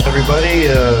everybody.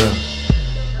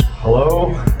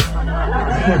 Hello.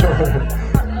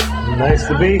 Nice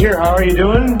to be here. How are you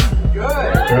doing?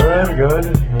 Good. Good.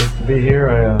 Nice to be here.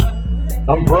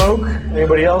 I'm broke.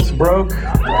 Anybody else broke? You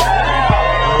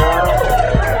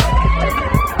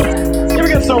ever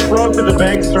get so broke that the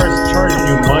bank starts charging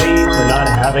you money for not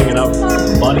having enough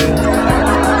money?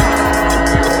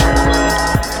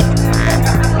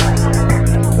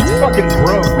 It's fucking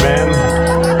broke, man.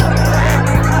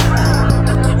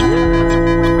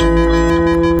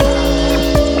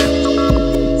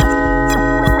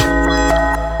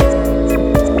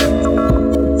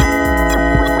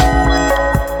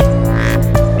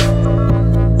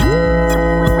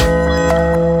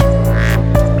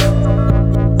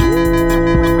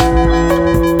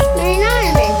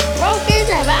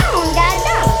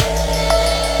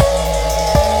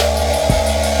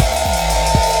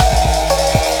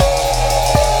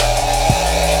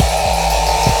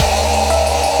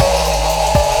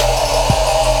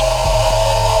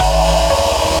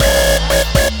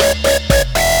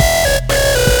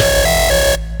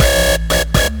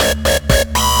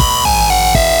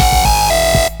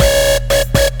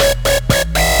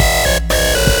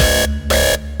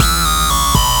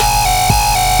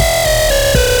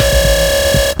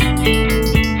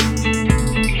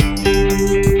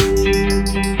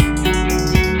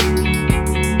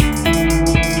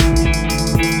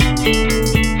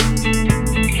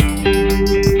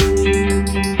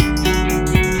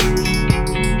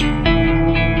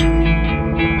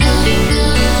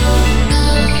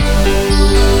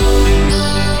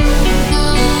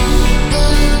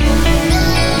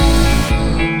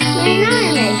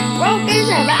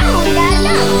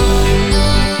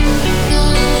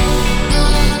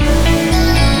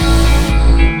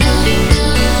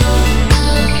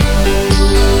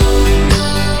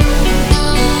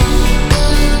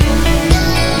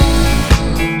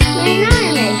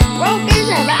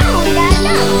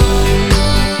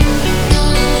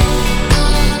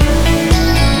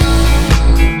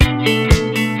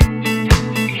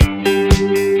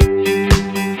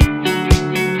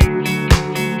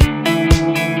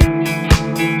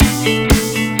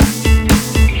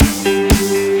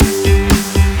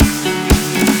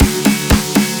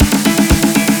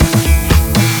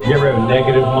 You ever have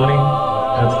negative money?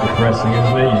 That's depressing,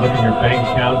 isn't it? You look at your bank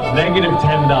account, negative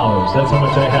 $10. That's how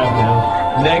much I have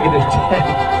now. Negative 10.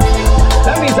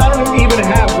 That means I don't even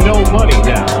have no money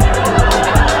now.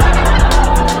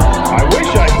 I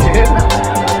wish I did.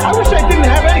 I wish I didn't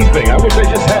have anything. I wish I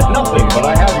just had nothing, but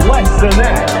I have less than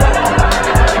that.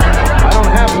 I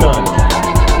don't have none.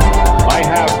 I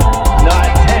have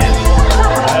not 10.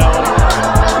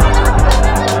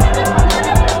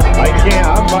 I can't,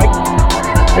 I'm like,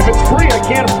 if it's free, I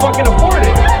can't fucking afford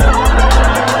it.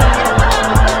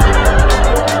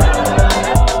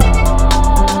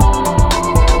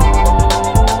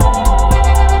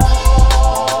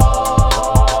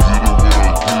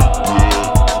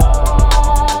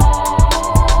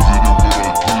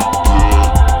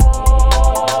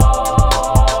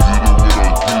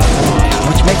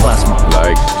 What'd you make last month?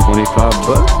 Like 25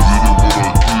 bucks?